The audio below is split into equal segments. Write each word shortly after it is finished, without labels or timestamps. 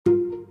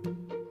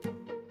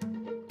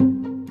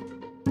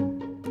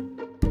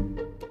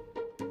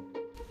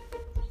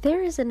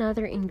There is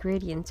another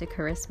ingredient to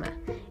charisma,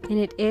 and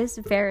it is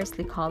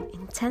variously called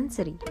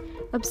intensity,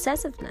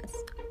 obsessiveness,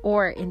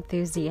 or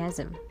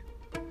enthusiasm.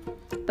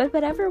 But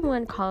whatever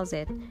one calls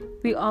it,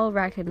 we all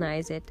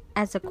recognize it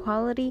as a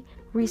quality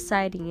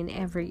residing in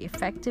every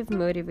effective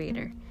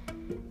motivator.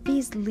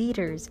 These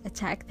leaders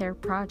attack their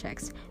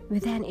projects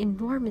with an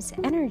enormous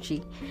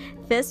energy.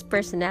 This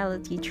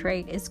personality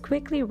trait is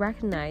quickly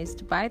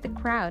recognized by the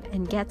crowd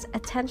and gets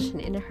attention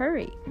in a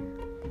hurry.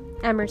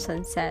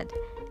 Emerson said,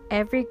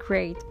 "Every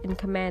great and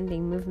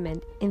commanding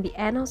movement in the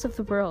annals of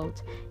the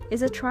world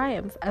is a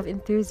triumph of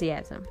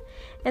enthusiasm,"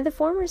 and the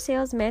former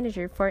sales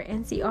manager for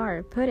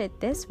NCR put it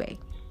this way: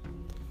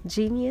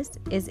 "Genius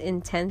is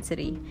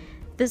intensity.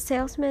 The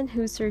salesman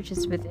who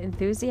surges with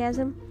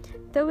enthusiasm,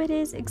 though it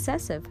is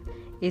excessive,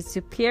 is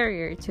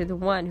superior to the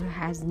one who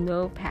has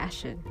no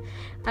passion.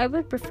 I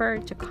would prefer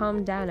to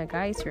calm down a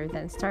geyser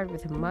than start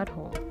with a mud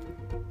hole."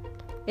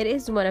 It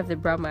is one of the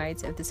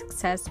bromides of the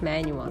success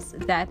manuals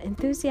that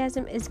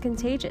enthusiasm is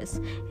contagious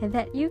and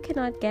that you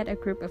cannot get a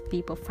group of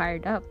people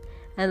fired up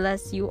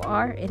unless you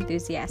are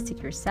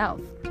enthusiastic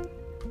yourself.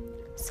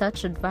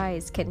 Such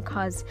advice can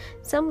cause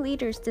some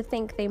leaders to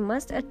think they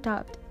must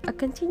adopt a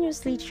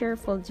continuously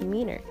cheerful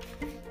demeanor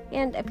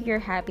and appear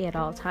happy at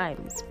all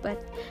times,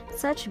 but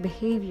such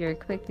behavior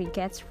quickly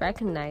gets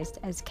recognized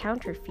as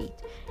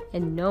counterfeit,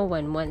 and no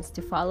one wants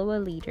to follow a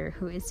leader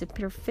who is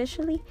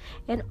superficially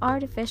and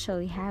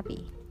artificially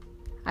happy.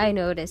 I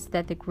noticed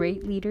that the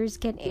great leaders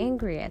get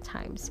angry at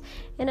times,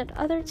 and at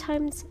other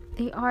times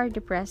they are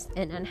depressed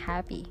and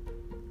unhappy.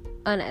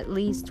 On at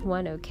least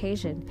one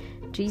occasion,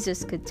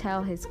 Jesus could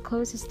tell his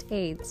closest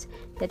aides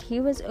that he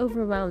was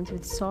overwhelmed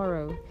with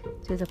sorrow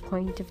to the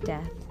point of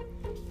death.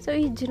 So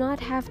you do not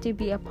have to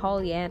be a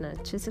Pollyanna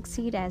to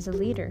succeed as a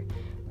leader,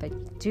 but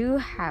you do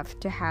have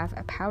to have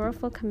a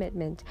powerful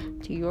commitment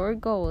to your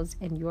goals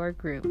and your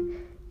group.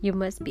 You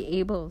must be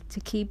able to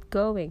keep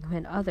going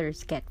when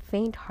others get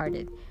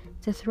faint-hearted,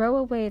 to throw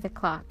away the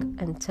clock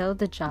until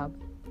the job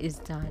is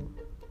done.